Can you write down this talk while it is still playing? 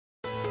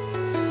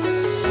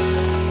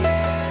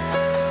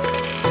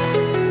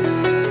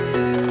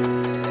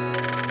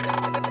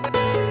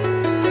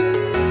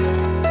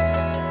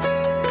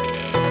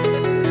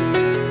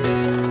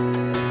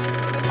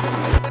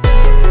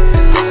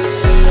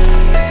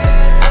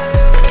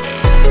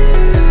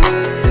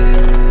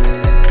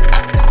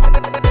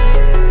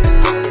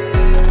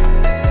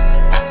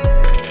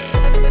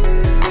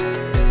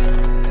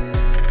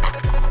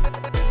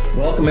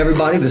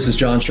everybody. This is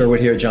John Sherwood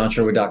here at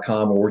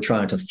johnsherwood.com, where we're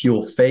trying to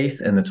fuel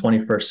faith in the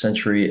 21st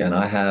century. And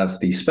I have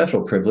the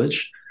special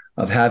privilege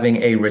of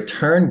having a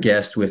return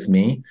guest with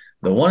me,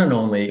 the one and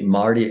only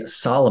Marty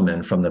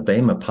Solomon from the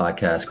Bema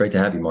podcast. Great to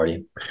have you,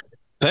 Marty.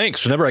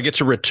 Thanks. Whenever I get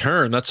to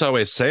return, that's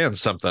always saying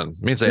something.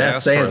 It means they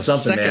asked for a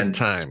second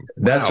time.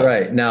 That's Wow.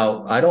 right.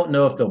 Now, I don't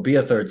know if there'll be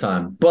a third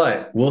time,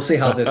 but we'll see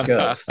how this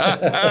goes.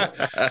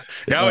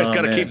 You always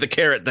got to keep the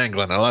carrot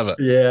dangling. I love it.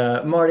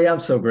 Yeah, Marty, I'm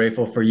so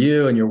grateful for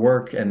you and your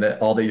work and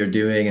all that you're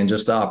doing and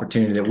just the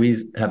opportunity that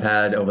we have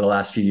had over the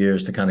last few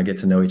years to kind of get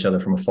to know each other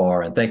from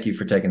afar. And thank you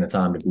for taking the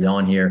time to be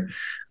on here.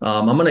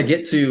 I'm going to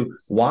get to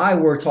why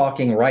we're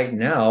talking right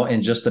now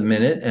in just a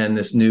minute and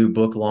this new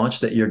book launch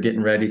that you're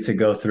getting ready to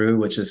go through,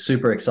 which is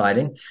super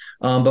exciting.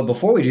 But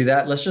before we do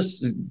that, let's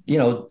just,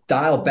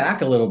 dial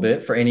back a little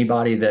bit for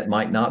anybody that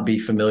might not be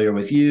familiar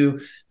with you,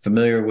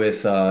 familiar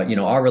with,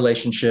 our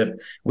relationship.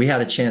 We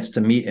had a chance to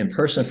meet in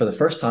person for the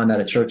first time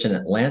at a church in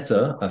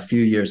Atlanta a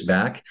few years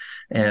back,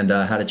 and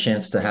had a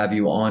chance to have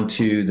you on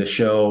to the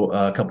show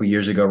a couple of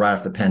years ago, right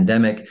after the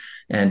pandemic,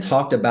 and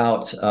talked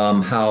about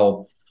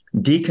how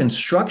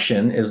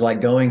deconstruction is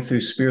like going through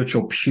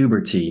spiritual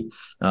puberty.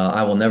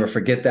 I will never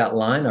forget that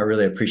line. I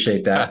really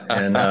appreciate that.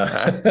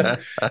 And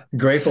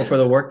grateful for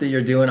the work that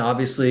you're doing.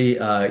 Obviously,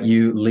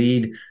 you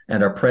lead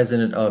and are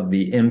president of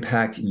the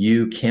Impact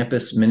U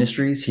campus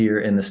ministries here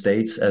in the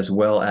States, as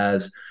well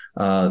as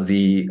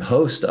the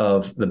host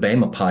of the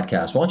Bema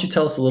podcast. Why don't you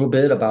tell us a little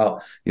bit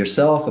about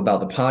yourself, about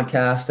the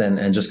podcast,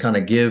 and just kind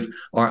of give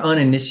our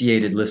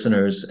uninitiated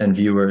listeners and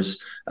viewers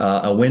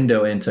a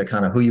window into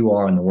kind of who you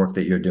are and the work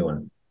that you're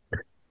doing.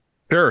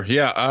 Sure.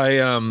 Yeah. I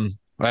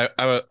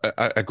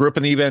grew up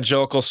in the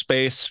evangelical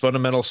space,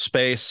 fundamental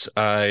space.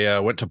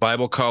 I went to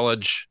Bible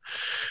college,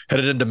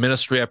 headed into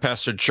ministry. I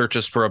pastored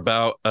churches for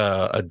about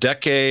a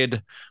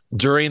decade.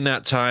 During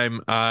that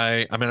time,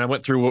 I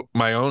went through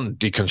my own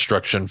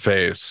deconstruction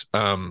phase.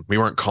 We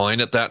weren't calling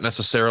it that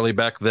necessarily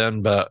back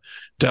then, but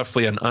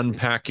definitely an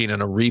unpacking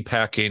and a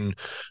repacking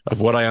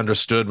of what I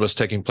understood was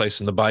taking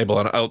place in the Bible.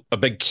 And a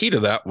big key to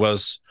that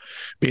was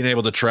being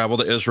able to travel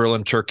to Israel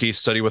and Turkey,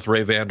 study with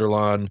Ray Vander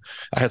Laan.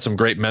 I had some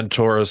great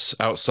mentors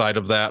outside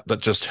of that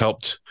just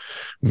helped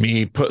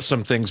me put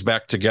some things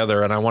back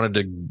together. And I wanted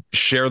to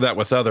share that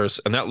with others.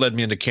 And that led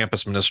me into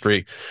campus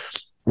ministry.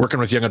 Working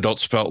with young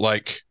adults felt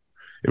like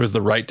it was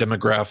the right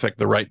demographic,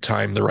 the right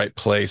time, the right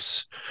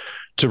place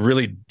to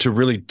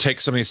really take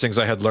some of these things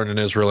I had learned in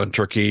Israel and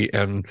Turkey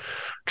and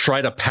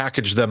try to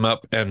package them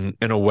up in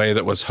a way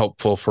that was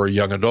helpful for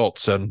young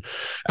adults. And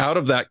out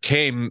of that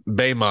came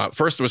Bema.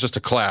 First, it was just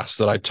a class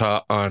that I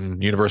taught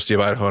on University of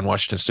Idaho and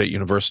Washington State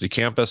University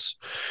campus.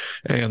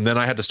 And then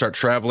I had to start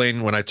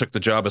traveling when I took the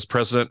job as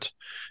president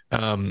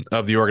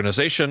of the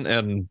organization.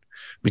 And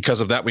because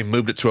of that, we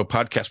moved it to a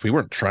podcast. We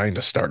weren't trying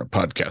to start a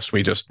podcast.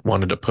 We just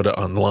wanted to put it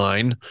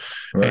online.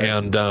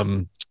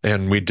 Right.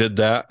 And we did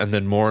that. And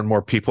then more and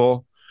more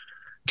people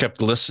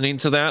kept listening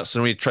to that.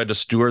 So we tried to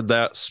steward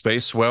that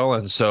space well.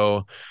 And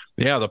so,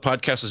 yeah, the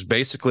podcast is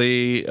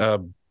basically a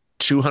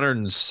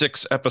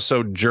 206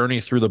 episode journey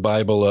through the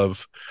Bible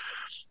of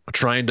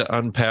trying to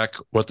unpack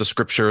what the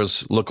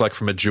scriptures look like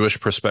from a Jewish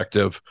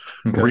perspective,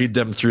 read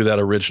them through that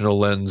original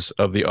lens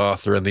of the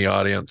author and the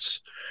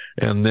audience.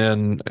 And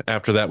then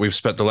after that, we've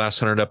spent the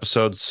last 100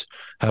 episodes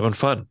having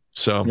fun.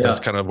 So that's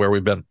kind of where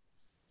we've been.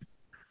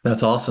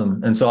 That's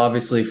awesome. And so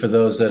obviously for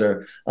those that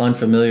are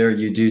unfamiliar,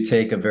 you do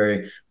take a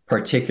very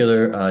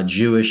particular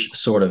Jewish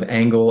sort of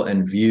angle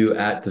and view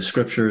at the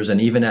scriptures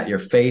and even at your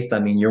faith. I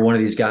mean, you're one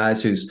of these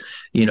guys who's,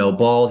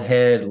 bald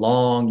head,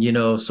 long,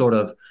 sort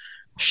of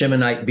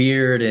Shemonite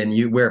beard, and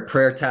you wear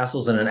prayer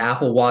tassels and an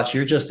Apple Watch.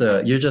 You're just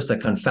a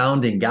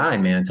confounding guy,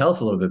 man. Tell us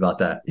a little bit about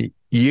that.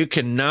 You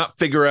cannot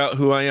figure out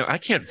who I am. I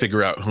can't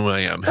figure out who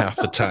I am half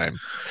the time.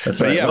 That's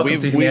right. Yeah, welcome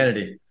to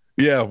humanity.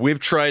 We've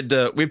tried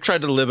to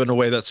live in a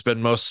way that's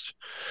been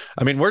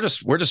we're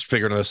just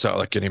figuring this out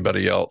like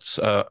anybody else.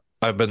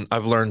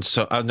 I've learned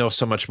I know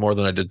so much more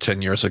than I did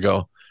 10 years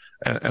ago.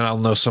 And I'll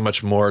know so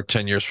much more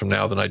 10 years from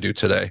now than I do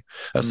today.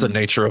 That's the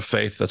nature of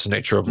faith. That's the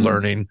nature of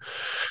learning.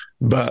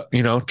 But,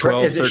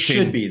 12, as 13. It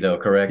should be, though,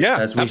 correct? Yeah,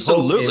 as we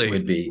absolutely. Hope it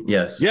would be,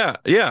 yes. Yeah.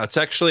 It's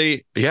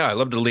actually, I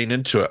love to lean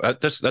into it.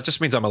 That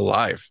just means I'm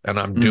alive and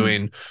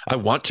I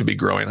want to be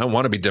growing. I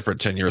want to be different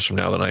 10 years from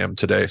now than I am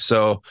today.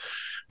 So,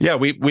 yeah,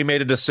 we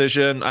made a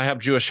decision. I have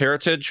Jewish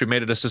heritage. We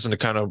made a decision to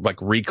kind of like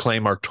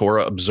reclaim our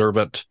Torah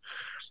observant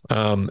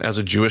as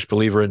a Jewish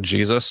believer in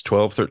Jesus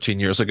 12, 13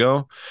 years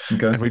ago.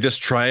 And we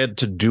just tried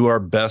to do our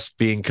best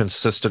being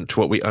consistent to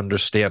what we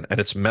understand. And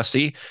it's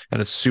messy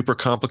and it's super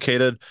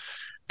complicated.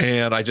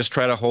 And I just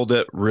try to hold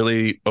it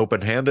really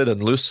open-handed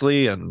and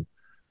loosely and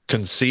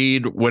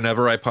concede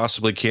whenever I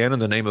possibly can in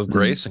the name of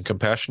grace and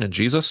compassion in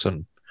Jesus.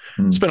 And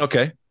it's been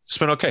okay.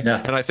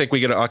 Yeah. And I think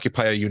we get to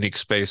occupy a unique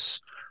space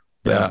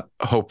that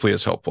hopefully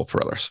is helpful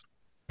for others.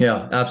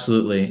 Yeah,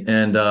 absolutely.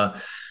 And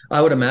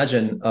I would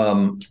imagine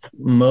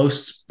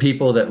most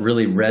people that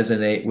really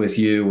resonate with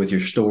you, with your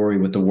story,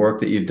 with the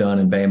work that you've done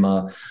in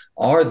Bema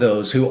are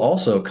those who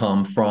also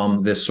come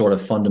from this sort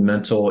of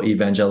fundamental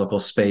evangelical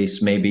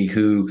space, maybe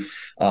who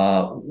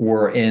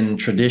were in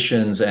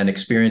traditions and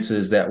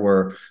experiences that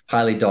were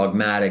highly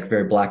dogmatic,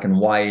 very black and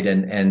white,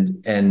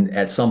 and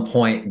at some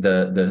point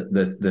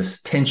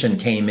this tension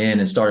came in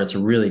and started to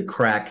really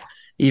crack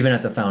even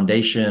at the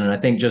foundation. And I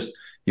think just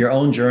your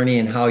own journey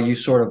and how you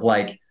sort of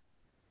like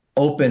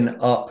open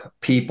up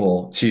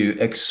people to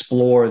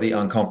explore the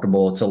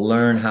uncomfortable, to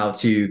learn how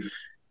to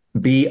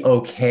be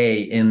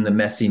okay in the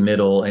messy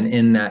middle and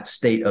in that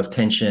state of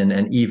tension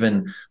and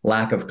even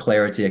lack of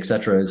clarity, et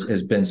cetera,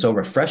 has been so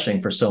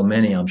refreshing for so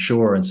many, I'm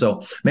sure. And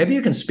so maybe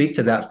you can speak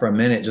to that for a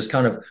minute, just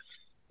kind of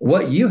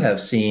what you have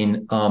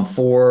seen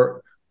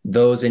for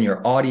those in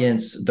your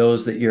audience,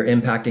 those that you're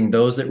impacting,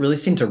 those that really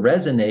seem to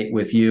resonate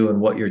with you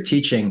and what you're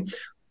teaching.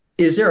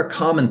 Is there a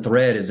common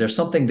thread? Is there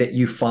something that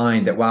you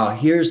find that, wow,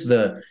 here's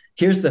the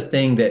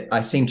thing that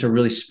I seem to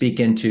really speak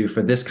into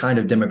for this kind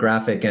of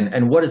demographic,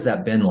 and what has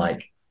that been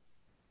like?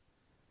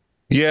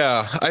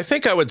 Yeah, I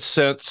think I would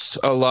sense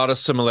a lot of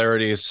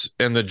similarities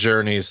in the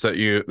journeys that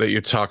you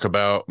talk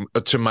about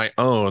to my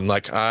own.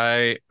 Like,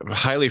 I'm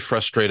highly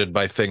frustrated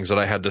by things that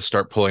I had to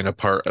start pulling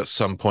apart at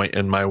some point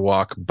in my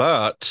walk,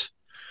 but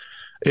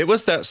it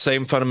was that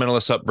same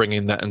fundamentalist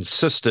upbringing that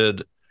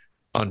insisted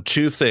on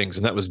two things,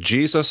 and that was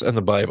Jesus and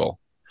the Bible.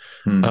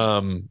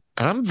 And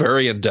I'm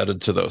very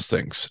indebted to those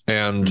things.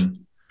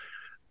 And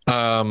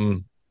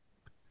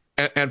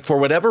for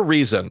whatever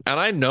reason, and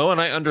I know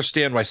and I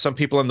understand why some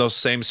people in those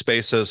same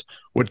spaces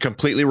would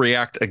completely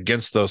react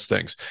against those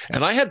things.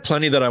 And I had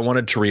plenty that I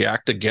wanted to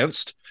react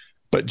against,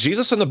 but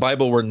Jesus and the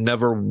Bible were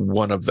never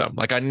one of them.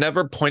 Like, I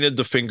never pointed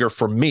the finger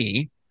for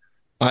me.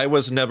 I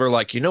was never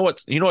like, you know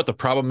what the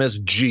problem is?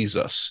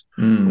 Jesus.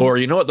 Or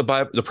you know what the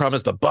problem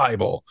is? The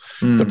Bible.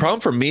 The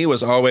problem for me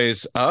was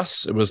always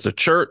us. It was the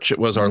church. It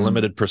was our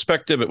limited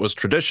perspective. It was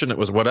tradition. It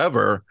was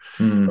whatever.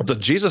 But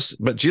Jesus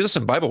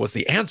and Bible was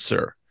the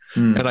answer.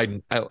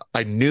 And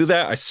I knew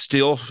that.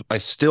 I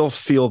still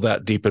feel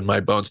that deep in my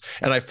bones.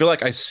 And I feel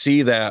like I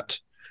see that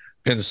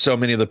in so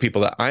many of the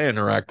people that I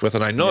interact with.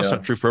 And I know it's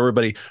not true for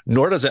everybody,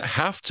 nor does it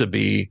have to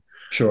be.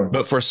 Sure.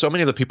 But for so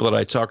many of the people that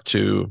I talk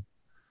to,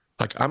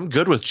 like, I'm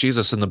good with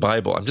Jesus and the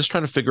Bible. I'm just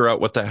trying to figure out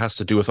what that has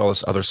to do with all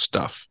this other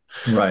stuff.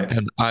 Right.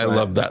 And I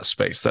love that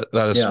space. That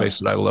is a space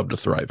that I love to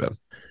thrive in.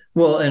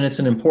 Well, and it's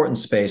an important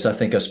space, I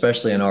think,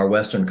 especially in our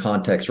Western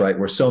context, right,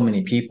 where so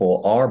many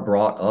people are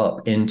brought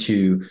up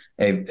into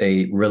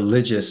a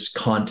religious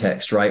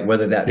context, right,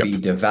 whether that be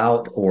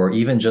devout or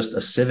even just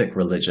a civic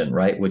religion,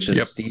 right, which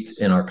is steeped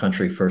in our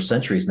country for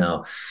centuries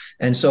now.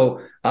 And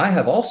so I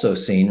have also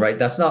seen, right,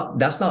 that's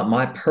not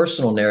my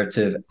personal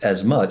narrative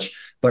as much,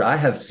 but I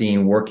have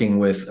seen, working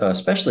with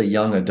especially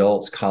young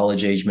adults,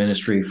 college age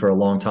ministry for a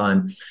long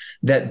time,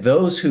 that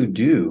those who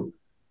do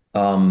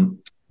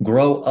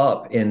grow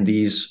up in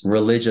these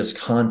religious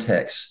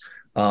contexts,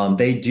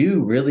 they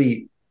do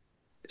really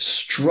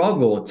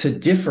struggle to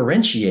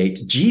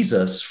differentiate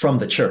Jesus from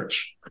the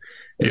church.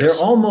 Yes.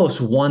 They're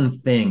almost one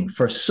thing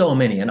for so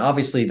many. And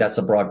obviously that's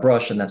a broad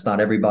brush and that's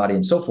not everybody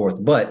and so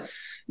forth. But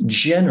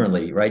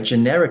generally, right,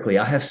 generically,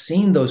 I have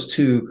seen those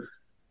two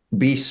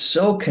be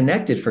so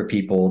connected for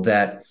people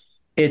that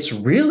it's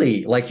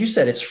really, like you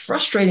said, it's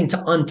frustrating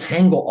to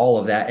untangle all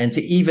of that and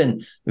to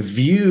even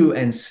view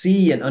and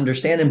see and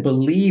understand and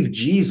believe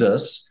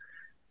Jesus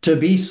to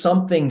be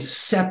something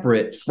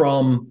separate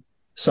from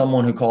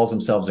someone who calls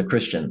themselves a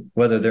Christian,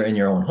 whether they're in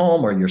your own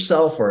home or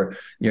yourself or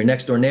your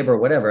next door neighbor or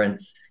whatever. And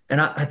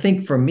I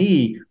think for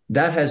me,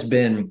 that has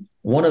been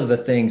one of the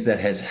things that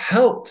has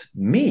helped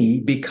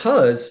me,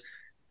 because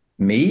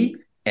me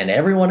and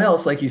everyone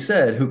else, like you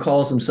said, who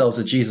calls themselves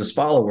a Jesus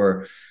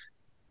follower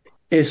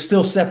is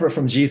still separate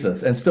from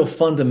Jesus and still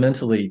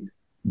fundamentally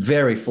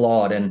very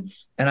flawed. And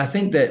I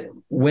think that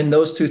when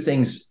those two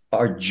things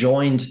are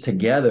joined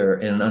together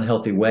in an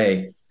unhealthy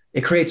way,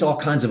 it creates all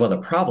kinds of other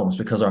problems,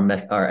 because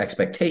our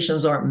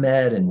expectations aren't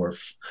met and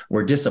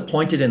we're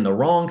disappointed in the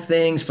wrong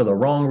things for the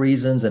wrong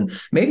reasons. And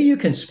maybe you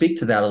can speak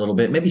to that a little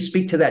bit, maybe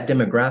speak to that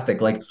demographic.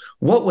 Like,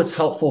 what was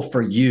helpful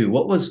for you?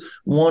 What was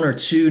one or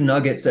two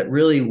nuggets that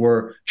really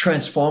were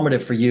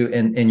transformative for you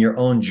in your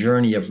own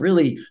journey of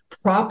really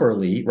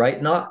properly,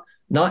 right? Not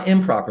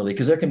improperly,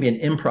 because there can be an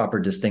improper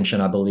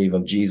distinction, I believe,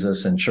 of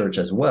Jesus and church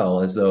as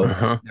well, as though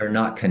they're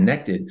not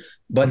connected,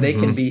 but they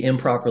can be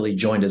improperly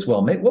joined as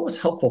well. What was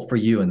helpful for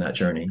you in that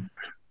journey?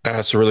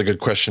 That's a really good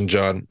question,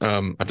 John.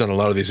 I've done a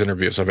lot of these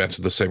interviews. I've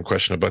answered the same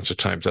question a bunch of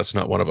times. That's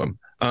not one of them.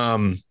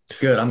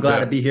 Good. I'm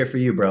glad to be here for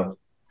you, bro.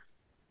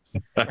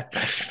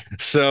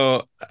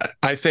 So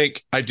I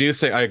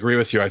agree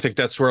with you. I think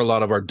that's where a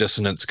lot of our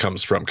dissonance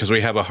comes from, because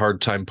we have a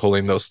hard time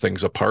pulling those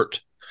things apart.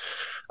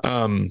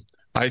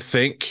 I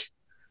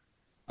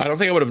don't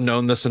think I would have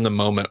known this in the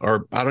moment,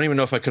 or I don't even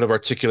know if I could have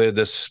articulated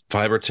this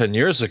 5 or 10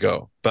 years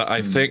ago. But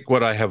I think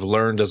what I have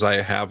learned as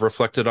I have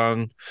reflected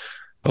on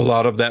a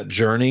lot of that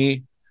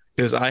journey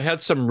is I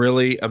had some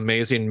really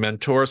amazing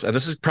mentors. And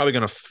this is probably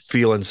going to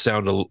feel and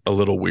sound a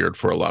little weird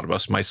for a lot of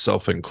us,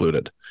 myself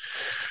included.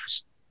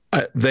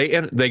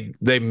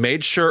 They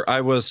made sure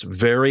I was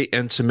very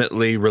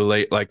intimately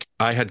like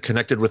I had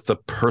connected with the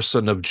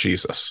person of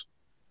Jesus,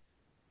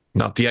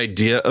 not the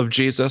idea of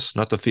Jesus,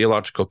 not the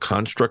theological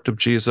construct of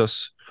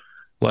Jesus,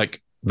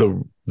 like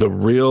the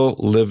real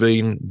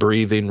living,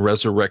 breathing,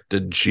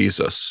 resurrected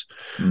Jesus,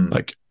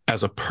 like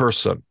as a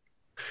person.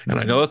 And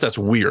I know that that's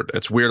weird.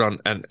 It's weird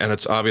and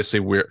it's obviously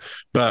weird,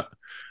 but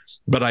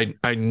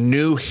I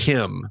knew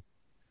him,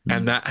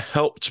 and that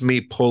helped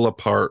me pull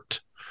apart.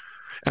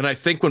 And I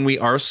think when we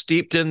are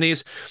steeped in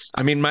these,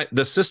 I mean,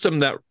 the system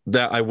that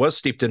I was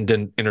steeped in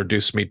didn't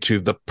introduce me to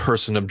the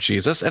person of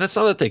Jesus. And it's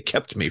not that they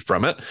kept me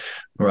from it,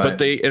 but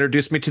they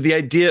introduced me to the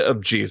idea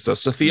of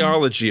Jesus, the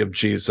theology of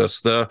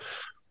Jesus, the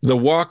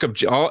walk of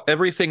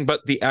everything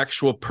but the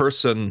actual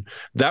person.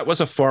 That was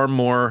a far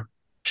more,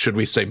 should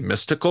we say,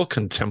 mystical,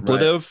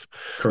 contemplative.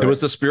 It was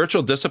the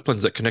spiritual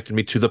disciplines that connected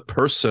me to the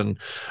person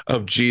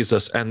of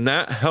Jesus. And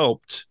that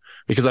helped,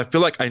 because I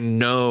feel like I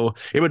know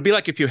it would be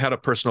like if you had a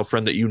personal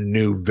friend that you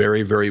knew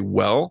very, very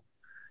well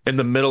in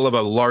the middle of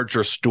a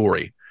larger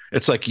story.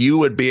 It's like you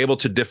would be able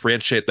to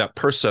differentiate that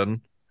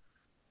person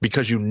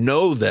because you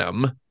know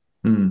them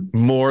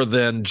more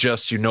than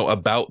just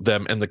about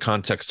them in the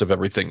context of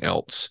everything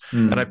else.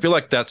 And I feel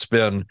like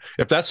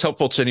if that's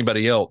helpful to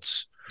anybody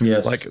else,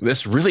 like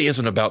this really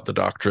isn't about the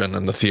doctrine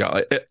and the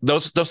theology.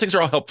 Those things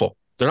are all helpful.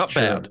 They're not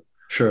bad.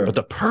 Sure. But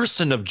the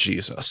person of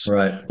Jesus,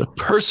 the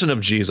person of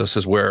Jesus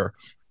is where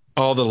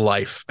all the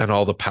life and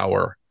all the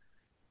power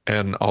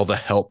and all the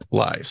help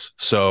lies.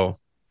 So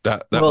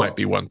that might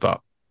be one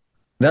thought.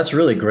 That's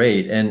really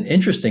great. And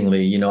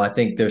interestingly, I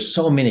think there's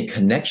so many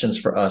connections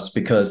for us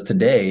because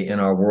today in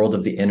our world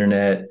of the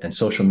internet and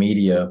social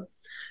media,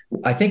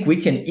 I think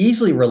we can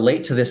easily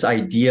relate to this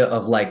idea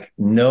of like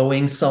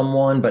knowing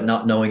someone, but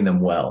not knowing them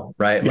well,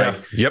 right? Yeah.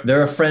 Like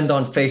they're a friend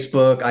on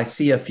Facebook. I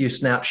see a few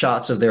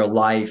snapshots of their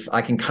life.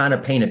 I can kind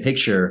of paint a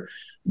picture,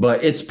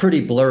 but it's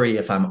pretty blurry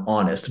if I'm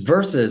honest,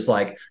 versus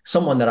like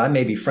someone that I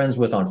may be friends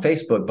with on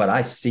Facebook, but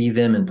I see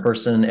them in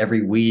person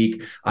every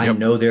week. I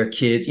know their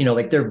kids,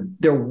 like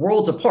they're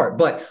worlds apart,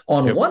 but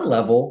on one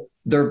level,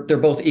 they're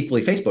both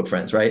equally Facebook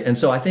friends, right? And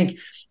so I think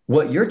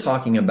what you're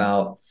talking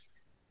about,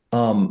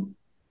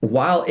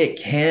 while it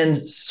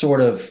can sort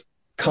of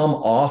come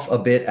off a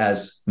bit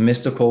as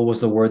mystical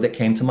was the word that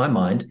came to my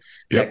mind,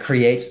 that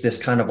creates this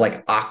kind of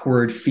like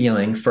awkward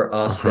feeling for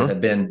us that have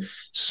been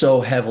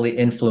so heavily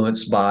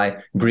influenced by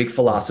Greek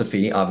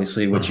philosophy,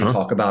 obviously, which you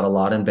talk about a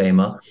lot in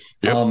Bema.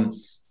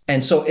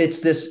 And so it's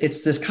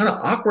this kind of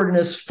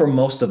awkwardness for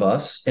most of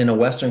us in a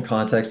Western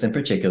context in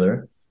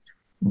particular.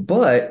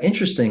 But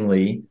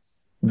interestingly,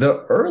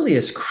 the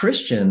earliest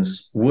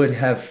Christians would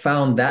have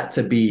found that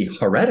to be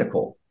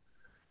heretical.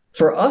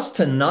 For us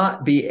to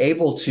not be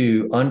able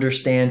to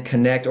understand,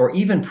 connect, or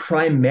even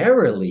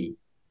primarily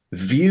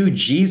view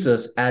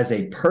Jesus as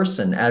a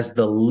person, as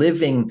the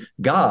living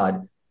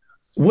God,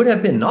 would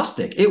have been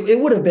Gnostic. It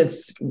would have been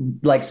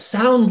like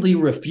soundly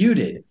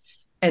refuted.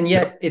 And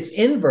yet it's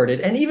inverted.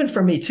 And even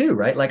for me too,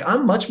 right? Like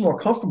I'm much more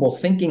comfortable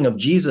thinking of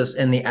Jesus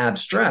in the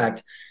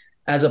abstract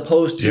as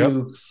opposed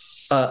to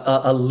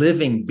a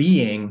living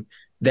being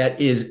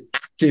that is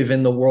active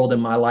in the world in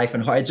my life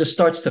and heart. It just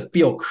starts to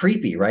feel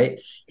creepy, right?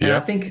 And I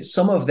think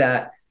some of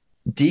that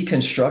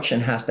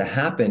deconstruction has to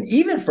happen,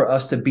 even for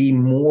us to be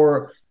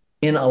more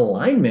in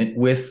alignment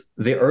with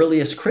the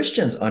earliest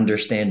Christians'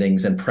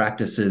 understandings and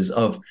practices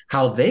of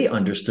how they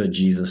understood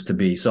Jesus to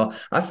be. So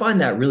I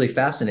find that really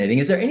fascinating.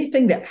 Is there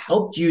anything that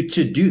helped you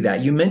to do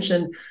that? You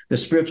mentioned the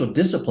spiritual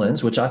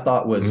disciplines, which I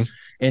thought was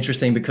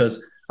interesting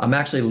because I'm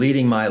actually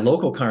leading my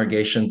local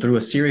congregation through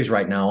a series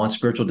right now on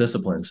spiritual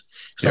disciplines,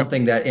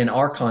 something that in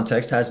our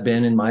context has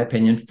been, in my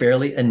opinion,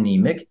 fairly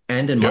anemic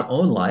and in my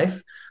own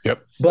life.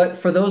 But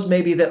for those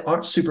maybe that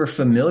aren't super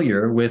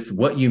familiar with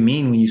what you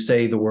mean when you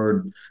say the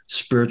word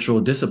spiritual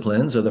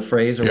disciplines or the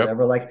phrase or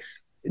whatever, like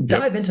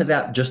dive into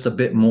that just a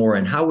bit more.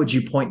 And how would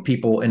you point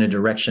people in a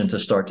direction to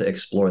start to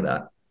explore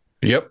that?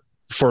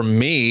 For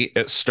me,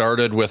 it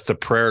started with the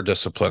prayer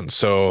discipline.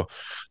 So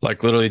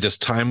like literally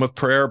just time with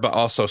prayer, but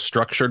also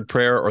structured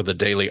prayer or the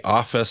daily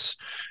office.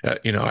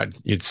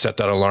 You'd set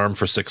that alarm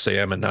for 6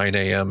 a.m. and 9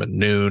 a.m. and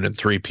noon and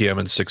 3 p.m.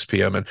 and 6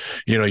 p.m. And,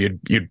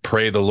 you'd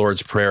pray the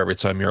Lord's Prayer every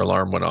time your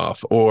alarm went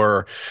off,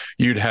 or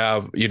you'd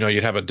have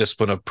a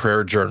discipline of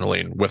prayer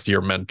journaling with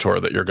your mentor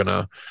that you're going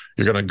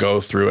to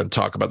go through and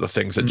talk about the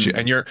things that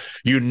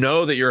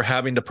that you're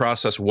having to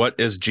process. What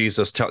is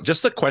Jesus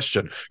just the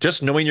question,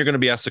 just knowing you're going to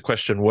be asked the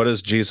question, what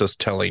is Jesus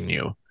telling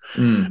you? I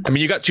mean,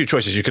 you got two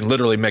choices. You can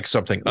literally make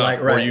something up,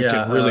 or you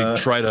can really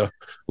try to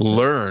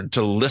learn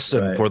to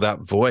listen for that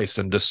voice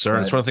and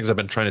discern. It's one of the things I've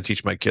been trying to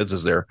teach my kids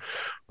is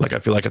I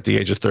feel like at the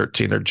age of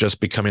 13, they're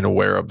just becoming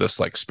aware of this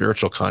like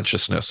spiritual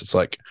consciousness. It's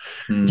like,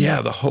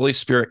 the Holy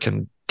Spirit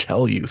can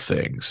tell you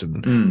things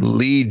and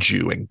lead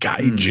you and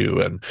guide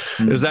you. And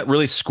is that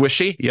really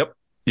squishy?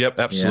 Yep,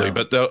 absolutely.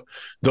 But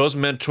those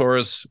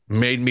mentors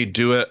made me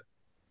do it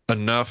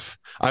enough.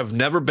 I've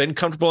never been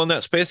comfortable in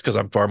that space because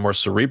I'm far more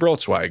cerebral.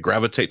 It's why I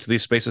gravitate to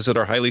these spaces that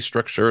are highly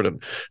structured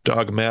and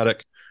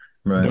dogmatic.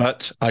 Right.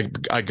 But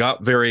I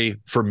got very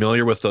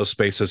familiar with those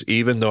spaces,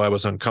 even though I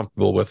was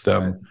uncomfortable with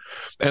them. Right.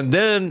 And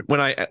then when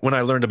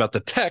I learned about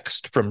the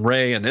text from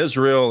Ray and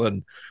Israel,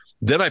 and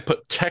then I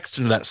put text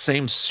into that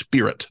same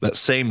spirit, that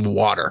same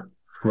water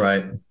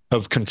Right.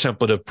 of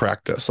contemplative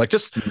practice. Like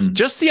Mhm.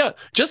 just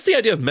the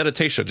idea of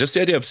meditation, just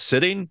the idea of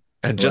sitting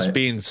and just Right.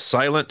 being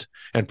silent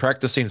and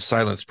practicing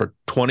silence for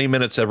 20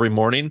 minutes every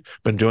morning.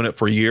 Been doing it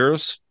for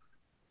years.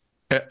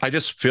 I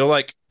just feel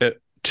like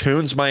it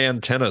tunes my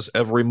antennas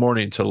every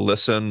morning to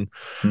listen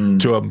Mm.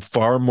 to a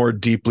far more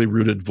deeply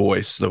rooted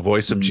voice, the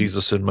voice of Mm.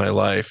 Jesus in my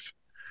life.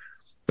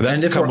 And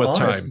That's if come we're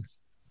with honest,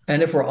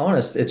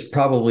 time. it's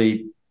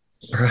probably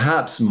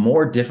perhaps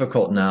more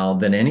difficult now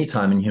than any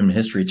time in human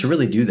history to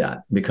really do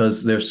that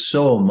because there's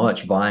so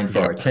much vying for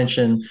our Yep.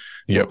 attention.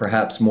 We're Yep.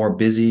 perhaps more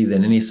busy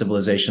than any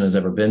civilization has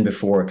ever been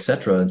before, et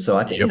cetera. And so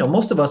I think, Yep.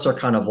 most of us are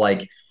kind of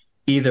like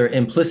either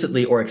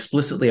implicitly or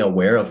explicitly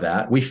aware of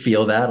that. We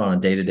feel that on a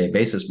day-to-day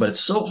basis, but it's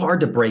so hard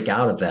to break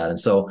out of that. And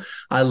so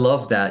I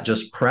love that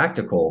just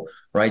practical,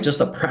 right? Just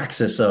a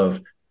praxis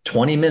of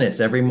 20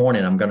 minutes every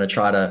morning. I'm going to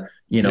try to,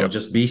 Yep.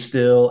 just be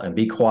still and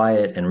be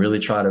quiet and really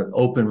try to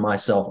open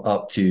myself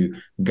up to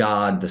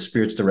God, the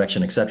Spirit's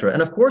direction, et cetera.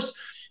 And of course,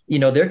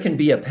 there can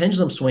be a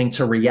pendulum swing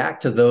to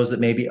react to those that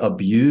maybe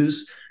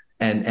abuse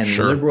and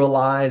Sure.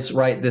 liberalize,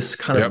 right, this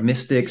kind of Yep.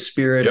 mystic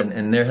spirit. Yep.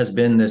 And there has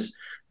been this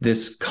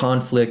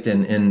conflict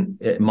in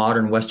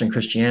modern Western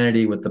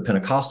Christianity with the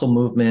Pentecostal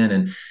movement,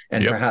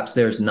 and Yep. perhaps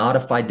there's not a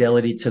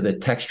fidelity to the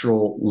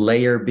textual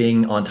layer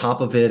being on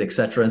top of it, et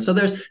cetera. And so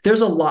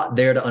there's a lot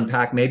there to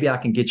unpack. Maybe I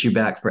can get you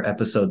back for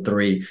episode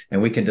 3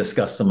 and we can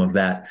discuss some of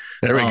that.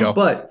 There we go.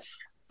 But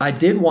I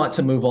did want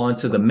to move on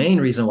to the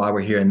main reason why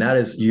we're here, and that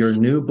is your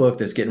new book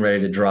that's getting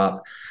ready to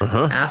drop,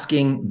 Uh-huh.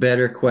 Asking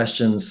Better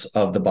Questions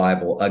of the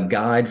Bible, a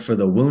guide for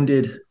the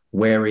wounded,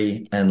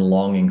 wary, and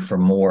longing for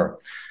more.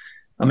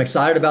 I'm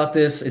excited about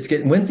this.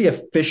 When's the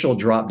official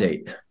drop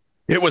date?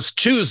 It was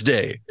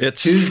Tuesday.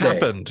 It's Tuesday.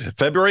 happened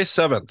February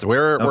 7th.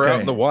 We're out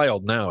in the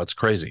wild now. It's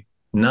crazy.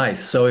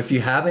 Nice. So if you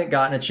haven't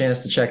gotten a chance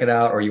to check it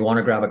out or you want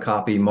to grab a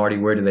copy, Marty,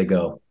 where do they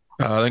go?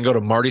 Then go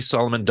to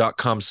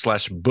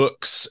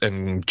martysolomon.com/books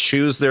and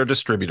choose their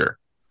distributor.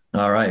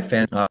 All right.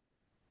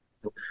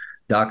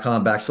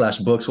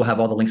 .com/books. We'll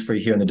have all the links for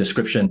you here in the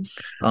description.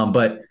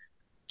 But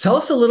tell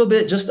us a little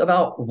bit just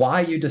about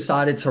why you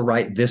decided to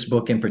write this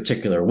book in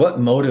particular.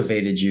 What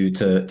motivated you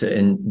to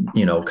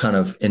kind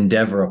of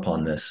endeavor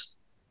upon this?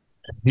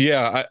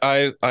 Yeah,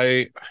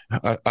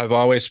 I've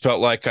always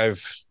felt like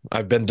I've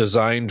been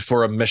designed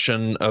for a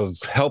mission of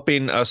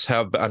helping us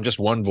have. I'm just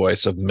one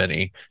voice of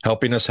many,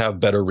 helping us have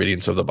better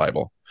readings of the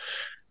Bible.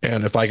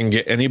 And if I can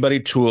get anybody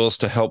tools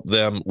to help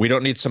them, we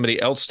don't need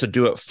somebody else to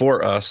do it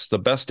for us. The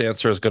best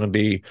answer is going to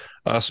be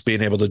us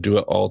being able to do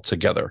it all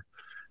together.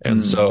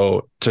 And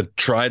so to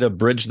try to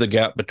bridge the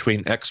gap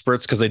between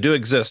experts, because they do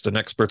exist and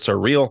experts are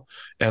real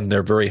and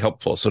they're very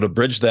helpful. So to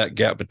bridge that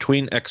gap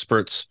between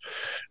experts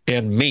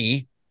and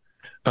me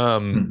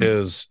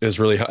is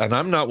really, and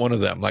I'm not one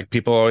of them. Like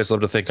people always love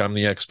to think I'm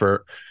the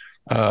expert.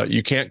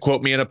 You can't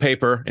quote me in a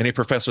paper. Any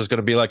professor is going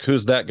to be like,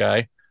 who's that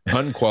guy?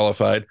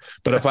 Unqualified.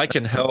 But if I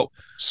can help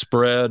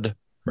spread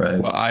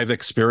what I've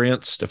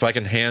experienced, if I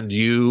can hand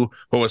you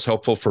what was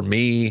helpful for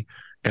me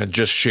and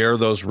just share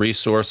those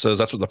resources,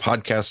 that's what the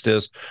podcast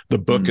is. The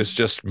book is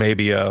just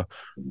maybe a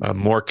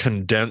more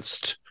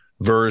condensed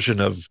version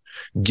of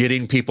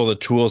getting people the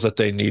tools that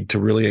they need to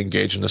really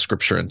engage in the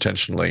scripture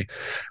intentionally.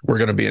 We're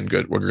going to be in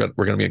good. We're going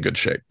to be in good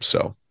shape.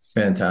 So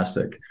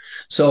fantastic.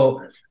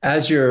 So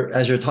as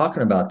you're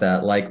talking about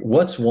that, like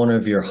what's one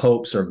of your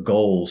hopes or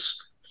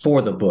goals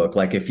for the book?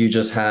 Like if you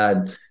just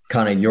had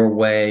kind of your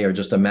way or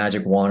just a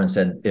magic wand and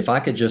said, if I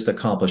could just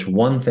accomplish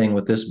one thing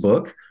with this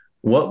book,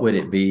 what would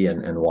it be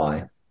and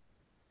why?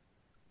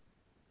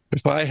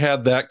 If I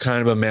had that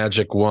kind of a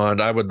magic wand,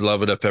 I would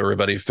love it if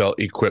everybody felt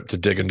equipped to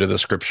dig into the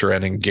scripture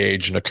and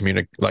engage in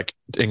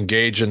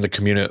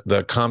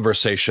the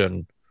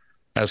conversation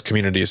as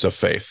communities of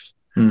faith.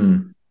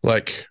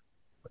 Like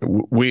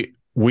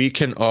we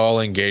can all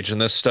engage in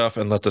this stuff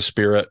and let the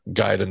Spirit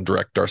guide and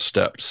direct our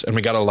steps. And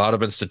we got a lot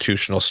of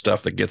institutional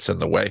stuff that gets in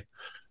the way.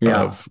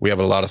 Yeah. We have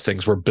a lot of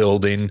things we're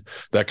building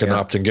that can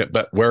often get,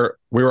 but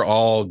we're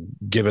all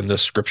given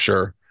this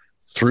scripture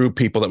through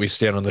people that we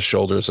stand on the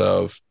shoulders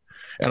of.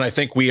 And I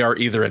think we are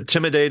either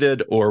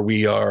intimidated or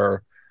we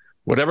are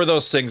whatever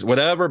those things,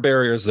 whatever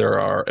barriers there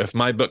are. If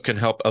my book can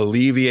help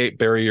alleviate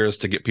barriers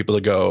to get people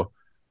to go,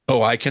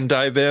 oh, I can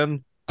dive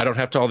in. I don't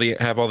have to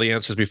have all the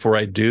answers before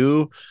I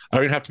do. I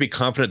don't even have to be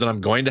confident that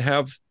I'm going to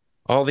have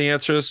all the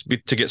answers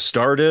to get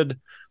started.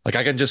 Like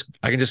I can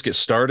just get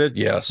started.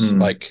 Yes.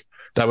 Like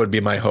that would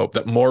be my hope,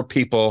 that more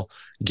people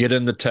get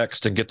in the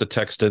text and get the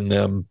text in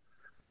them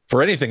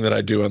for anything that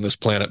I do on this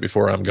planet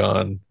before I'm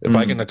gone. If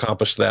I can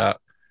accomplish that,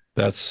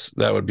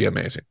 that would be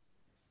amazing.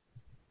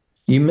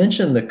 You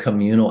mentioned the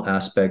communal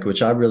aspect,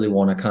 which I really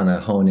want to kind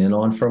of hone in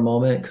on for a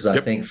moment, because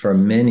I think for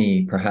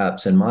many,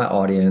 perhaps in my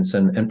audience,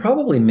 and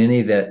probably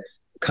many that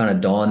kind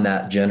of don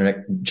that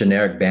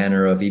generic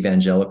banner of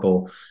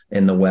evangelical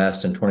in the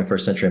West and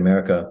 21st century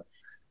America,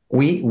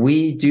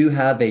 We do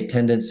have a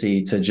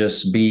tendency to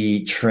just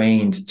be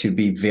trained to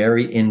be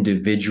very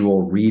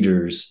individual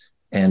readers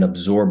and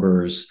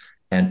absorbers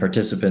and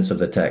participants of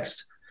the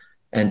text.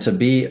 And to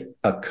be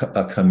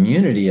a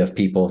community of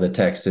people, the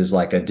text is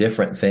like a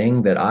different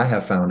thing that I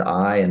have found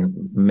I and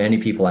many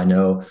people I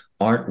know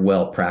aren't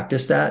well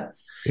practiced at.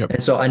 Yep.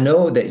 And so I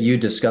know that you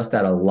discuss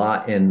that a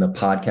lot in the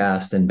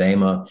podcast and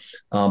Bema,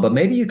 but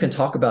maybe you can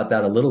talk about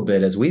that a little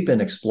bit as we've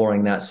been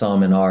exploring that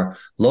some in our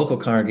local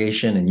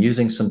congregation and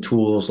using some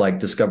tools like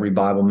Discovery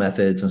Bible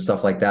Methods and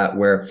stuff like that,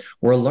 where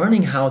we're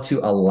learning how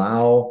to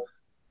allow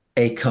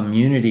a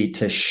community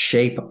to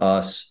shape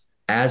us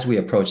as we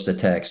approach the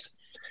text,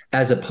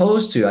 as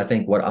opposed to, I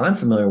think, what I'm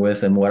familiar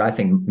with and what I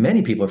think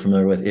many people are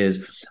familiar with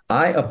is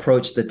I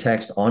approach the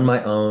text on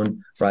my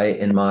own, right,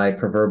 in my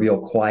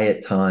proverbial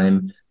quiet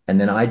time. And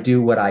then I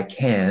do what I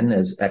can,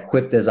 as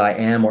equipped as I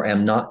am or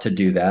am not to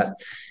do that.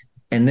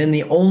 And then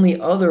the only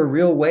other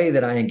real way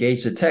that I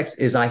engage the text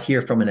is I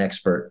hear from an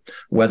expert,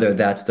 whether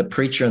that's the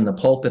preacher in the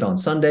pulpit on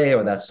Sunday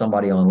or that's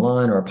somebody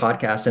online or a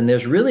podcast. And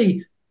there's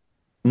really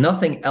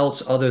nothing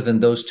else other than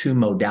those two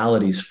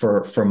modalities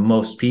for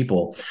most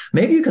people.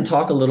 Maybe you can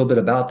talk a little bit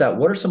about that.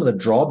 What are some of the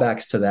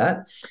drawbacks to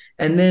that?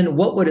 And then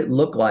what would it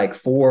look like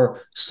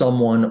for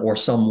someone or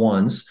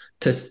someone's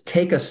to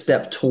take a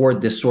step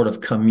toward this sort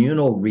of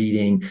communal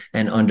reading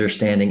and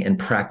understanding and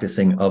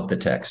practicing of the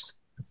text?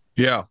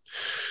 Yeah.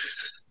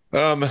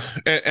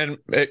 And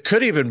it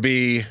could even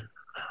be,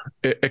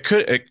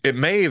 it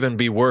may even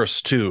be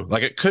worse too.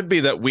 Like it could be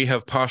that we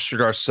have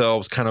postured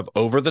ourselves kind of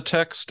over the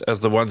text as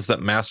the ones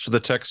that master the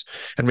text,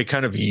 and we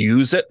kind of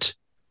use it.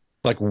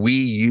 Like we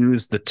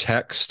use the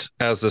text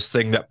as this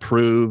thing that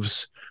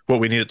proves what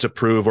we need it to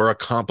prove or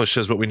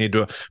accomplishes what we need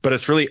to, but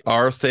it's really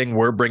our thing.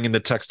 We're bringing the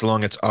text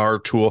along. It's our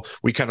tool.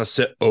 We kind of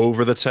sit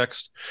over the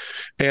text.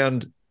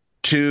 And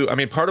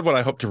part of what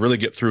I hope to really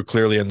get through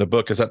clearly in the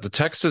book is that the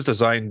text is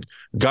designed,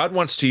 God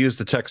wants to use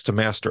the text to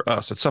master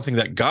us. It's something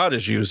that God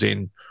is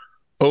using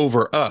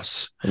over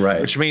us, right?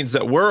 Which means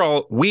that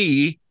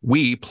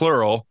we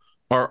plural,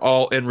 are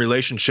all in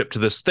relationship to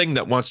this thing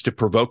that wants to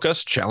provoke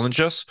us, challenge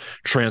us,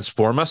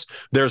 transform us.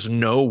 There's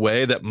no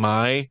way that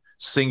my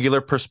singular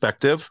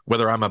perspective,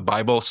 whether I'm a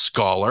Bible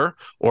scholar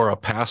or a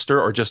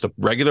pastor or just a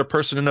regular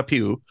person in a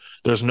pew,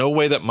 there's no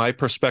way that my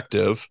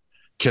perspective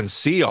can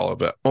see all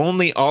of it.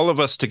 Only all of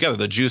us together.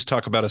 The Jews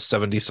talk about a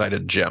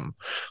 70-sided gem.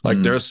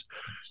 Like there's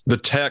the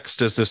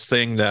text is this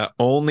thing that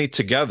only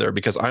together,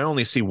 because I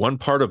only see one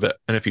part of it.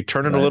 And if you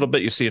turn it a little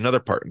bit, you see another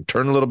part, and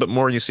turn a little bit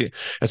more and you see.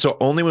 And so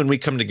only when we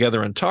come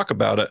together and talk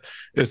about it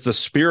is the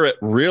Spirit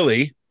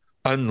really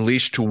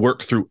unleashed to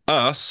work through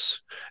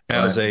us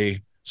as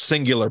a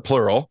singular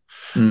plural,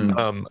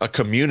 a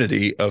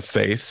community of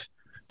faith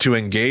to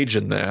engage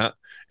in that.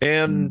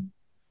 And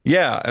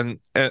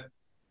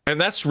and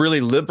that's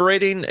really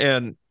liberating.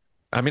 And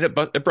I mean,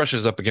 it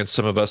brushes up against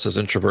some of us as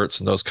introverts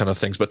and those kind of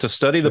things, but to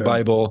study the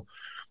Bible,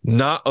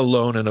 not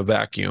alone in a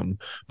vacuum,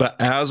 but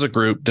as a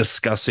group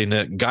discussing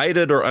it,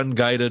 guided or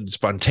unguided,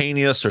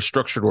 spontaneous or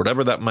structured,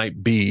 whatever that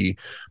might be,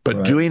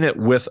 but doing it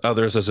with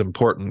others is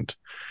important.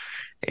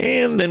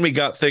 And then we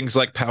got things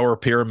like power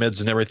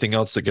pyramids and everything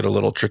else that get a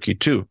little tricky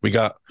too. We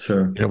got,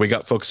 we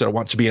got folks that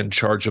want to be in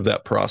charge of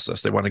that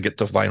process. They want to get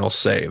the final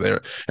say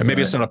there. And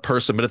maybe it's not a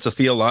person, but it's a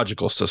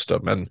theological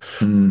system.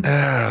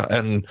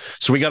 And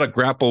so we got to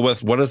grapple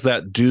with, what does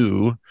that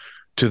do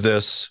to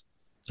this?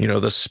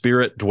 The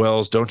Spirit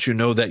dwells. Don't you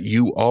know that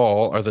you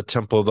all are the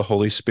temple of the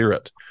Holy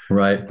Spirit?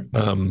 Right.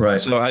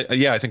 So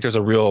I think there's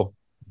a real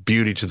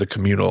beauty to the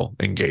communal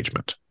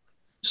engagement.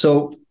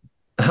 So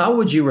how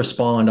would you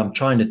respond? I'm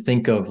trying to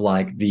think of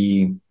like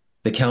the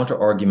counter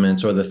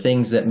arguments or the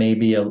things that may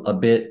be a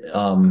bit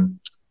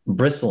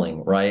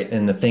bristling, right?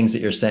 And the things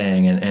that you're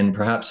saying, and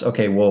perhaps,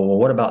 okay, well,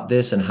 what about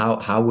this? And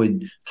how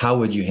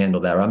would you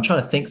handle that? Or I'm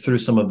trying to think through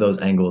some of those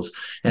angles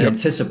and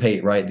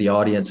anticipate, right, the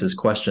audience's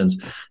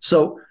questions.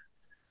 So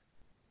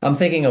I'm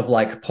thinking of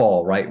like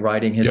Paul, right,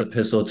 writing his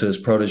epistle to his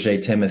protege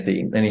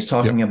Timothy, and he's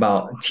talking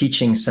about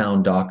teaching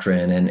sound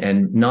doctrine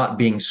and not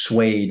being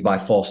swayed by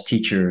false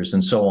teachers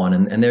and so on.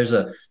 And there's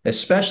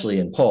especially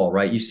in Paul,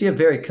 right, you see a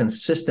very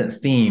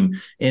consistent theme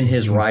in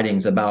his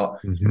writings about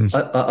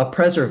a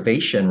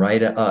preservation,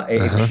 right,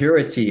 a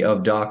purity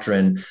of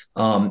doctrine.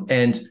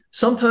 And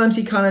sometimes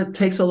he kind of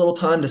takes a little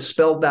time to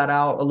spell that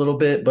out a little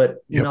bit, but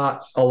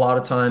not a lot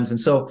of times. And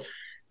so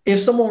if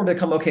someone were to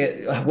come,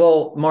 okay,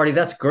 well, Marty,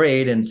 that's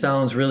great and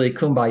sounds really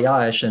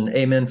kumbaya-ish and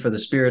amen for the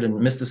Spirit and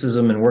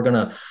mysticism, and we're going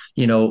to,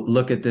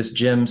 look at this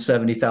gem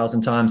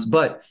 70,000 times,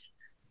 but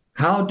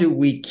how do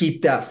we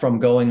keep that from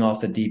going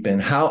off the deep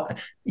end? How,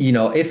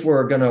 if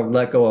we're going to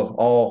let go of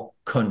all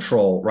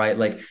control, right?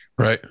 Like,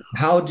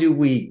 how do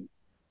we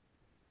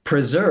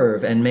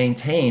preserve and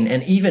maintain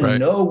and even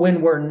know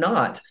when we're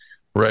not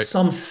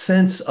some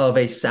sense of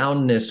a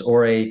soundness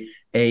or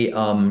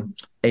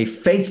a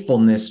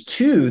faithfulness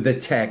to the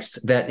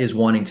text that is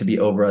wanting to be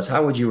over us?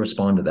 How would you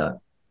respond to that?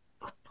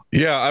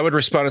 Yeah, I would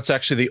respond, it's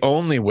actually the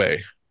only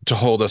way to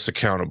hold us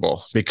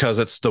accountable, because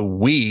it's the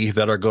we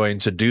that are going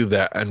to do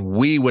that. And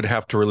we would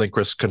have to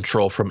relinquish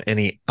control from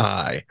any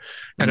I.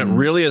 And it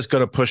really is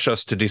going to push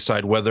us to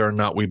decide whether or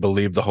not we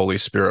believe the Holy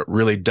Spirit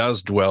really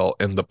does dwell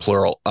in the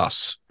plural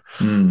us.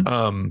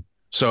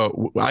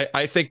 So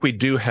I think we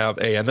do have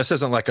and this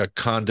isn't like a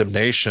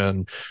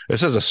condemnation.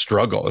 This is a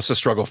struggle. It's a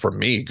struggle for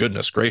me.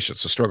 Goodness gracious,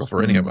 it's a struggle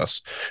for any of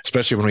us,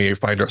 especially when we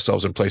find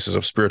ourselves in places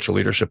of spiritual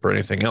leadership or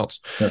anything else.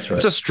 That's right.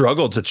 It's a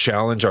struggle to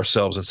challenge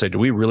ourselves and say, do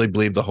we really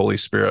believe the Holy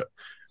Spirit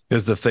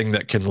is the thing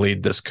that can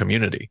lead this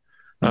community?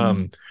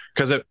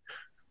 Because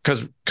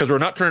we're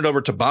not turning it over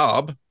to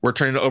Bob, we're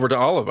turning it over to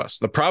all of us.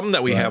 The problem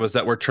that we have is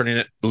that we're turning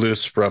it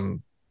loose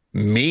from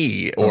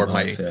me or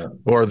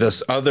or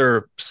this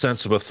other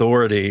sense of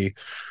authority,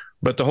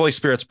 but the Holy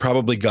Spirit's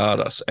probably got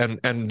us. And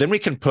then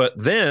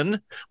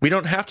we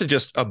don't have to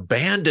just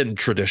abandon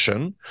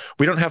tradition.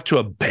 We don't have to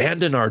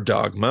abandon our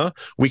dogma.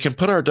 We can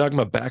put our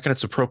dogma back in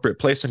its appropriate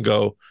place and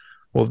go,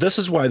 well, this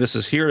is why this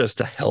is here, is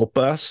to help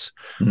us,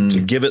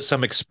 to give it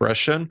some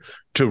expression,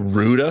 to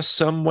root us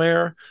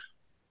somewhere.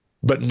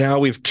 But now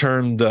we've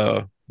turned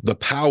the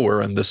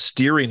power and the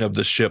steering of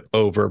the ship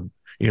over,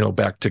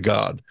 back to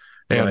God.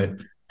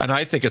 And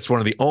I think it's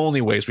one of the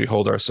only ways we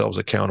hold ourselves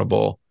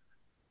accountable.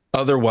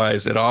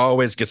 Otherwise, it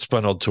always gets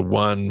funneled to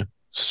one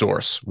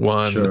source,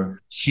 one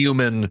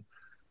human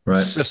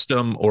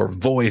system or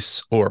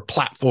voice or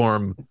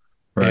platform.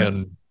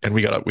 And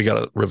we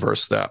gotta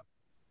reverse that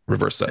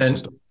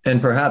system. And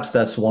perhaps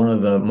that's one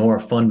of the more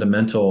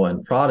fundamental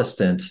and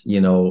Protestant,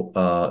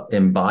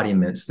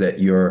 embodiments that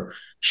you're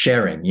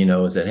sharing,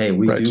 is that, hey,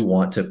 we do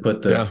want to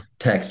put the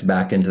text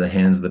back into the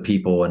hands of the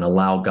people and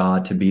allow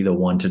God to be the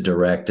one to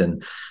direct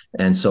and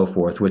so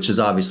forth, which is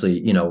obviously,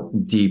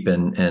 deep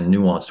and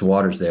nuanced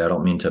waters there. I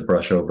don't mean to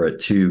brush over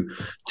it too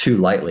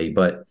lightly,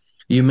 but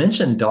you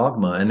mentioned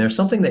dogma, and there's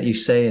something that you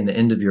say in the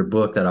end of your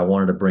book that I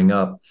wanted to bring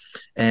up.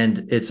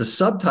 And it's a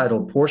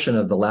subtitled portion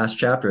of the last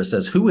chapter. It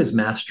says, who is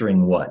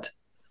mastering what?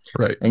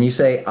 Right. And you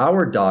say,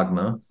 our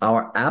dogma,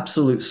 our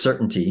absolute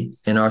certainty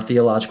in our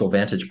theological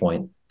vantage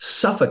point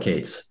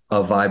suffocates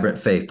a vibrant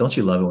faith. Don't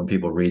you love it when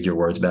people read your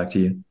words back to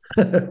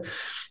you?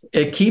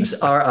 It keeps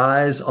our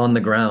eyes on the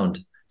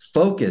ground,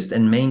 focused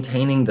and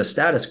maintaining the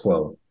status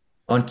quo,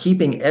 on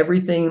keeping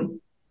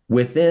everything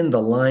within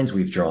the lines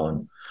we've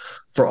drawn.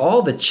 For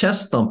all the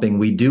chest thumping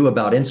we do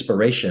about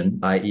inspiration,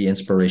 i.e.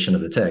 inspiration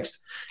of the text,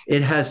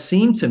 it has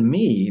seemed to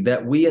me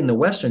that we in the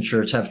Western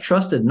Church have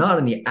trusted not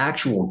in the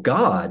actual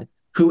God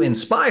who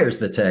inspires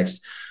the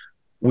text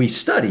we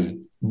study,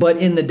 but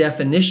in the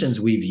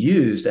definitions we've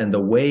used and the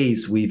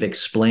ways we've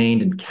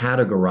explained and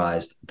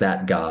categorized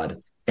that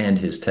God and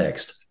his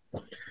text.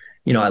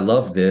 I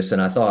love this.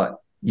 And I thought,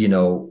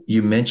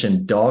 you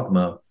mentioned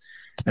dogma.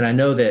 And I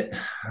know that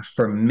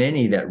for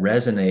many that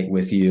resonate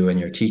with you and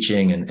your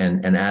teaching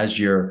and as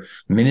your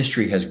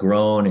ministry has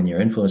grown and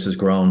your influence has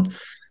grown,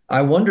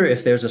 I wonder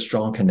if there's a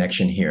strong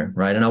connection here,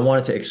 right? And I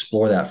wanted to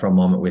explore that for a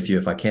moment with you,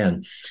 if I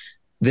can.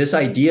 This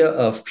idea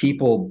of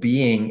people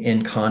being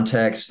in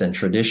context and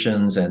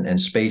traditions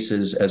and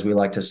spaces, as we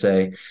like to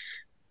say,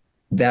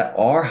 that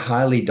are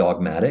highly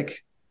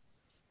dogmatic,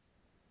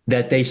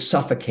 that they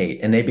suffocate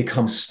and they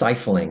become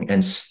stifling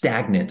and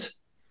stagnant.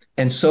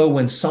 And so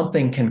when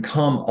something can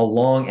come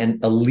along and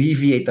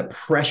alleviate the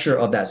pressure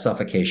of that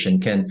suffocation,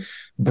 can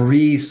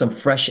breathe some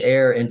fresh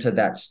air into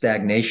that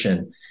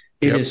stagnation,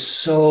 it is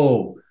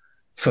so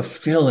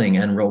fulfilling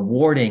and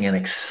rewarding and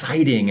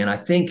exciting. And I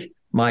think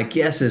my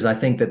guess is, I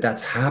think that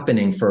that's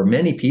happening for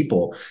many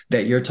people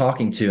that you're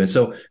talking to. And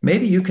so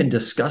maybe you can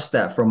discuss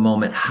that for a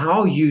moment,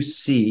 how you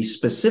see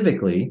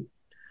specifically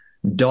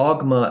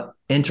dogma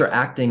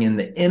interacting in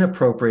the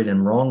inappropriate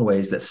and wrong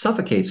ways that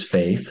suffocates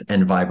faith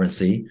and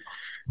vibrancy,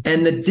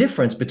 and the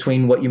difference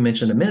between what you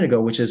mentioned a minute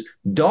ago, which is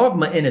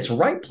dogma in its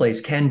right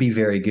place can be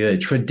very good.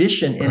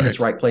 Tradition in its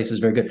right place is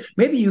very good.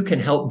 Maybe you can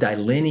help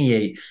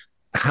delineate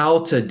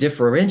how to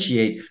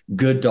differentiate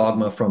good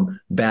dogma from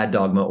bad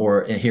dogma,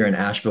 or here in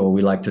Asheville,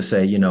 we like to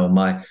say,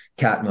 my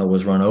catma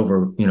was run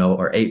over,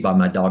 or ate by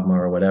my dogma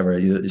or whatever.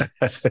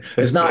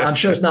 It's not, I'm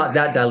sure it's not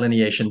that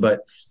delineation, but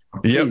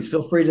please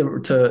feel free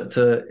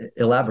to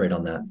elaborate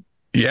on that.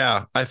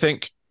 Yeah, I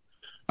think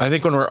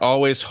when we're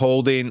always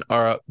holding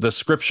the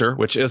scripture,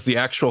 which is the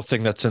actual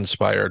thing that's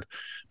inspired,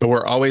 but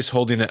we're always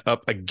holding it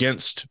up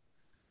against,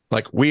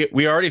 like we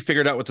already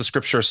figured out what the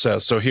scripture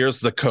says. So here's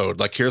the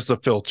code, like here's the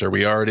filter.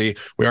 We already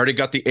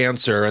got the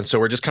answer. And so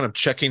we're just kind of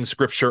checking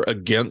scripture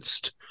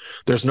against,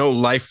 there's no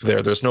life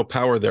there. There's no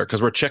power there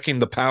because we're checking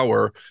the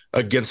power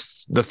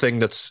against the thing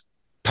that's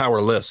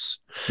powerless.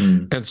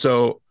 And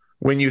so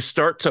when you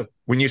start to,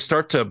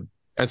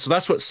 and so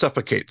that's what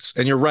suffocates.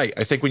 And you're right.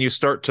 I think when you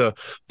start to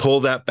pull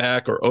that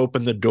back or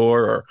open the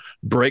door or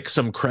break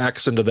some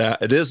cracks into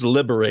that, it is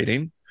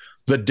liberating.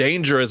 The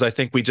danger is, I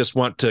think we just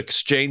want to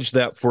exchange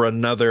that for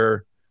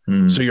another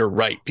So you're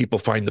right. People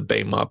find the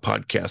Bema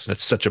podcast, and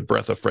it's such a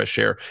breath of fresh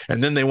air.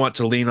 And then they want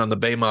to lean on the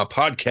Bema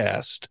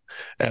podcast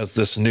as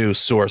this new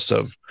source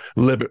of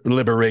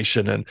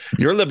liberation. And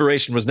your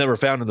liberation was never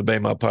found in the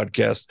Bema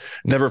podcast,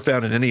 never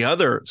found in any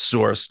other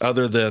source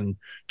other than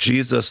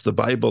Jesus, the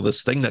Bible,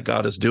 this thing that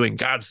God is doing.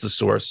 God's the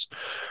source.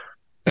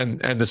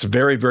 And it's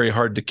very, very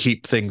hard to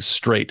keep things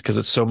straight because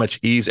it's so much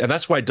easier. And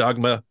that's why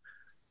dogma,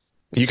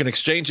 you can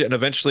exchange it, and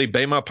eventually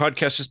Bema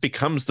podcast just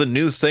becomes the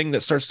new thing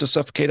that starts to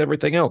suffocate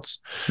everything else.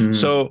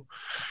 So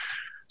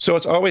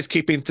it's always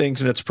keeping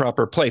things in its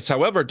proper place.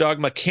 However,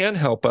 dogma can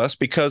help us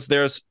because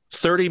there's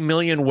 30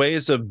 million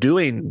ways of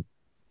doing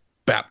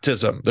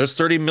baptism. There's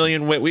 30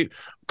 million ways.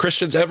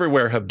 Christians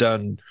everywhere have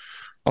done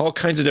all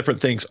kinds of different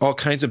things, all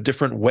kinds of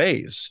different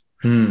ways.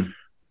 And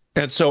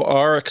so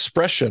our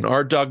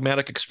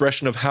dogmatic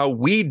expression of how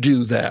we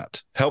do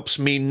that helps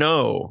me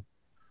know,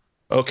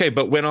 okay,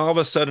 but when all of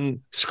a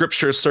sudden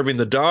Scripture is serving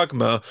the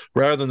dogma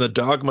rather than the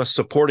dogma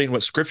supporting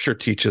what Scripture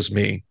teaches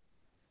me,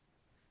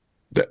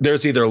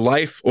 there's either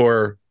life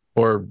or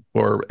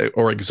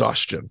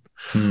exhaustion.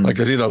 Like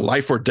there's either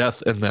life or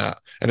death in that,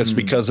 and it's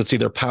because it's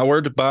either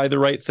powered by the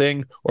right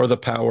thing or the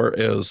power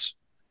is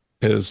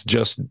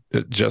just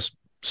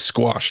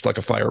squashed like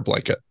a fire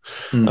blanket.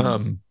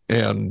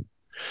 And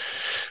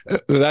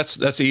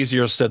that's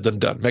easier said than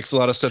done. Makes a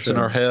lot of sense in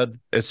our head.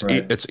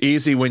 It's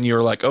easy when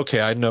you're like,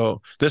 okay, I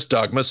know this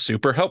dogma is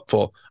super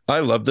helpful. I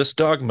love this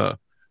dogma.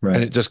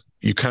 And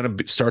you kind of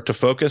start to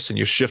focus and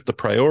you shift the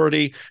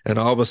priority, and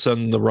all of a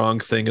sudden the wrong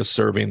thing is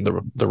serving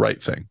the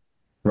right thing.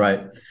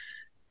 Right.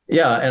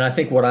 Yeah. And I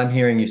think what I'm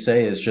hearing you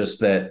say is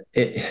just that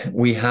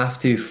we have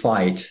to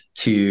fight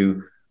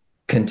to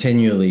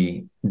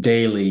continually,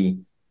 daily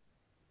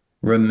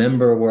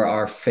remember where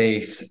our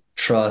faith,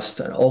 trust,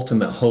 and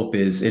ultimate hope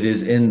is. It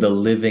is in the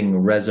living,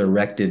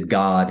 resurrected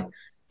God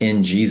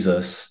in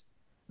Jesus,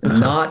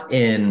 not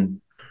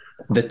in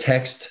the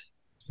text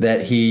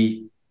that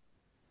he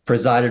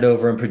presided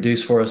over and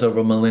produced for us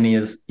over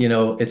millennia.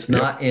 It's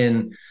not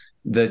in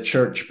the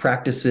church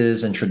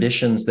practices and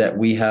traditions that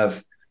we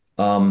have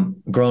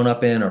grown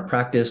up in or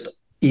practiced,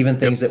 even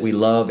things that we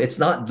love. It's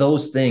not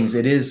those things.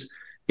 It is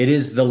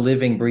the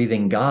living,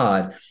 breathing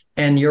God.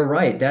 And you're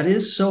right. That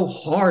is so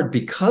hard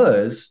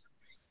because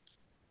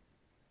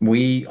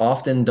we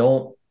often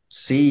don't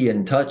see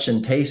and touch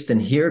and taste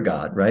and hear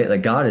God, right?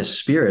 Like God is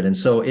spirit. And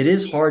so it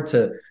is hard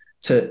to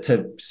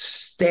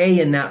stay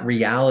in that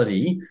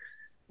reality,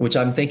 which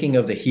I'm thinking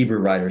of the Hebrew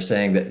writer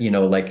saying that,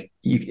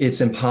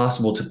 it's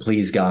impossible to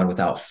please God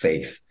without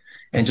faith,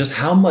 and just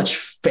how much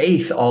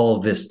faith all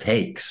of this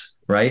takes,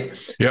 right?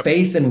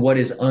 Faith in what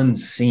is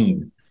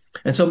unseen.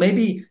 And so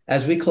maybe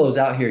as we close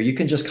out here, you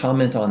can just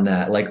comment on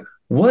that. Like,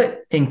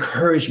 what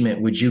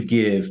encouragement would you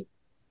give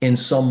in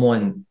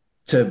someone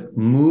to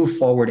move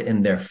forward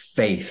in their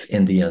faith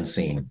in the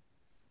unseen?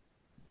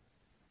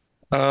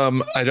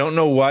 I don't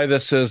know why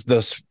this is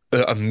this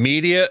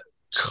immediate,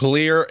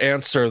 clear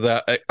answer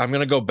that I'm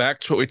going to go back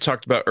to what we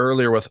talked about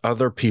earlier with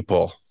other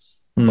people.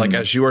 Like,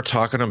 as you were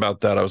talking about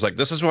that, I was like,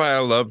 this is why I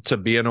love to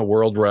be in a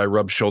world where I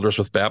rub shoulders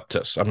with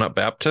Baptists. I'm not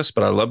Baptist,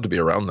 but I love to be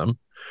around them.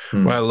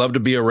 Why I love to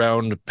be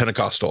around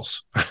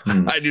Pentecostals.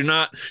 I do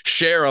not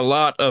share a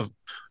lot of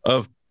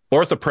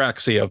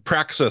orthopraxy, of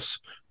praxis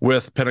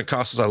with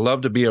Pentecostals. I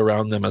love to be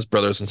around them as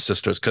brothers and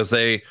sisters because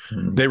they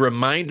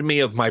remind me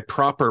of my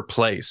proper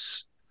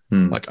place.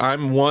 Like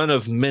I'm one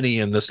of many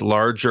in this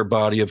larger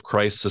body of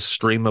Christ, this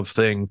stream of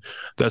thing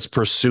that's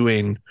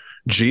pursuing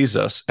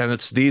Jesus. And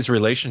it's these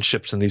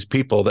relationships and these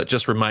people that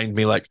just remind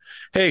me like,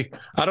 hey,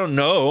 I don't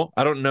know.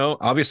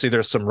 Obviously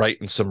there's some right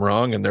and some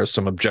wrong, and there's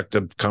some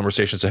objective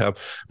conversations to have,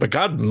 but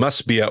God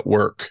must be at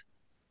work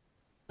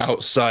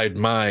outside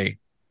my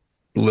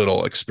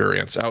little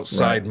experience,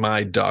 outside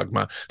my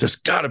dogma. There's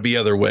got to be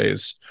other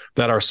ways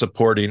that are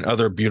supporting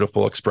other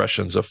beautiful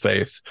expressions of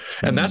faith.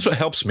 And that's what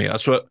helps me.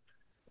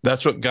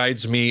 That's what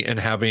guides me in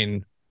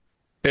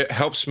it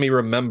helps me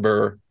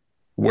remember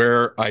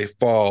where I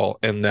fall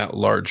in that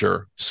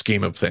larger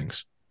scheme of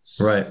things.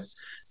 Right.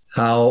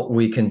 How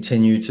we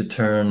continue to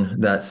turn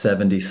that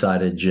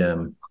 70-sided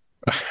gem.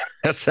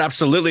 That's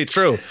absolutely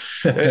true.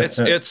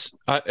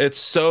 It's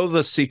so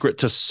the secret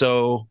to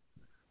so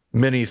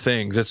many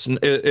things.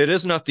 It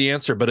is not the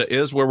answer, but it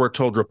is where we're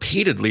told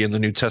repeatedly in the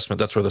New Testament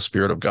that's where the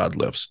Spirit of God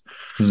lives.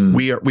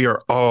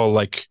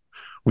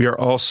 We are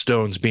all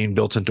stones being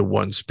built into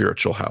one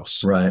spiritual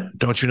house. Right.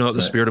 Don't you know that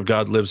the Spirit of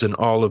God lives in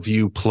all of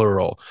you,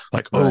 plural,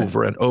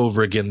 over and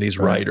over again, these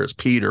writers,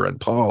 Peter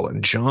and Paul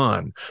and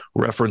John,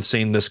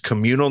 referencing this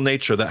communal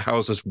nature that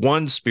houses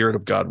one Spirit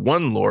of God,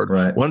 one Lord,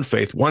 one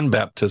faith, one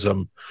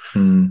baptism.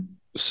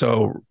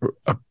 So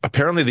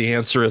apparently the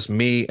answer is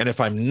me. And if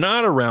I'm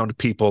not around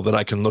people that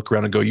I can look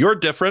around and go, you're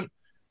different,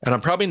 and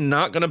I'm probably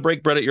not going to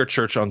break bread at your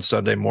church on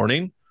Sunday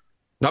morning,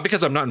 not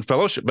because I'm not in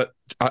fellowship, but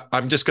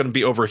I'm just going to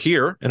be over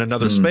here in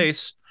another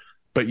space,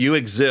 but you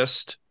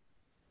exist.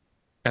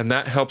 And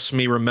that helps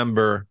me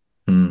remember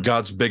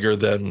God's bigger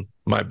than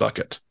my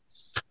bucket.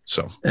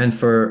 So, and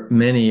for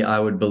many, I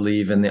would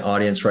believe in the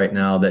audience right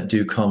now that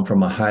do come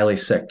from a highly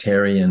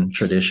sectarian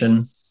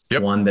tradition,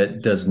 Yep. one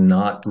that does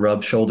not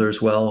rub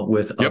shoulders well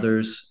with Yep.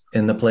 others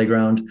in the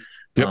playground.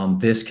 Yep.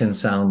 This can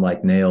sound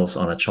like nails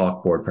on a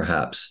chalkboard,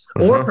 perhaps,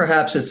 or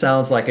perhaps it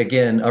sounds like,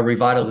 again, a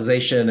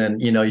revitalization,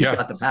 and you've Yeah.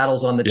 got the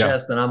paddles on the Yeah.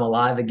 chest, and I'm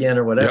alive again,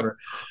 or whatever,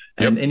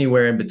 and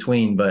anywhere in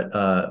between. But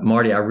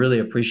Marty, I really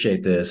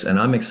appreciate this, and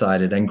I'm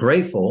excited and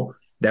grateful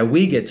that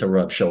we get to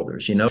rub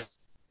shoulders.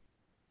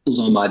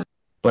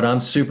 But I'm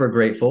super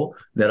grateful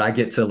that I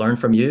get to learn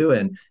from you,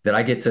 and that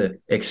I get to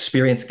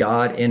experience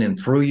God in and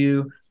through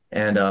you.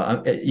 And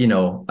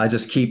I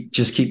just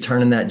keep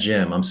turning that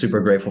gem. I'm super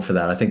grateful for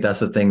that. I think that's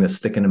the thing that's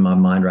sticking in my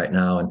mind right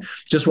now. And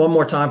just one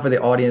more time for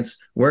the audience,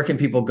 where can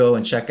people go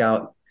and check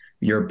out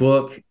your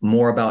book,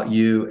 more about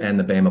you, and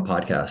the Bema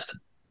podcast?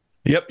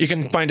 Yep. You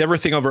can find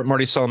everything over at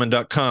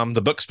martysolomon.com.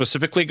 The book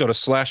specifically, go to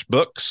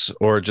 /books,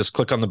 or just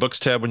click on the books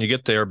tab when you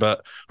get there.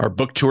 But our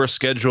book tour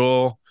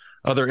schedule,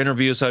 other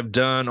interviews I've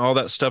done, all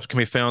that stuff can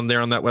be found there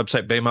on that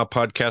website, Bema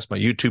Podcast, my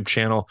YouTube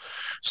channel,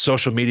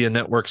 social media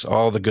networks,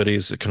 all the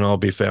goodies. It can all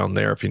be found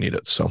there if you need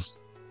it. So,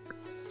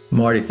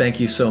 Marty, thank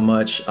you so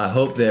much. I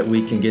hope that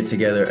we can get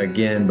together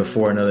again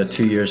before another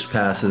 2 years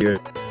passes.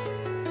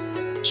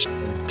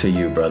 To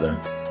you, brother.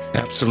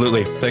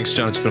 Absolutely. Thanks,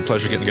 John. It's been a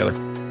pleasure getting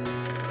together.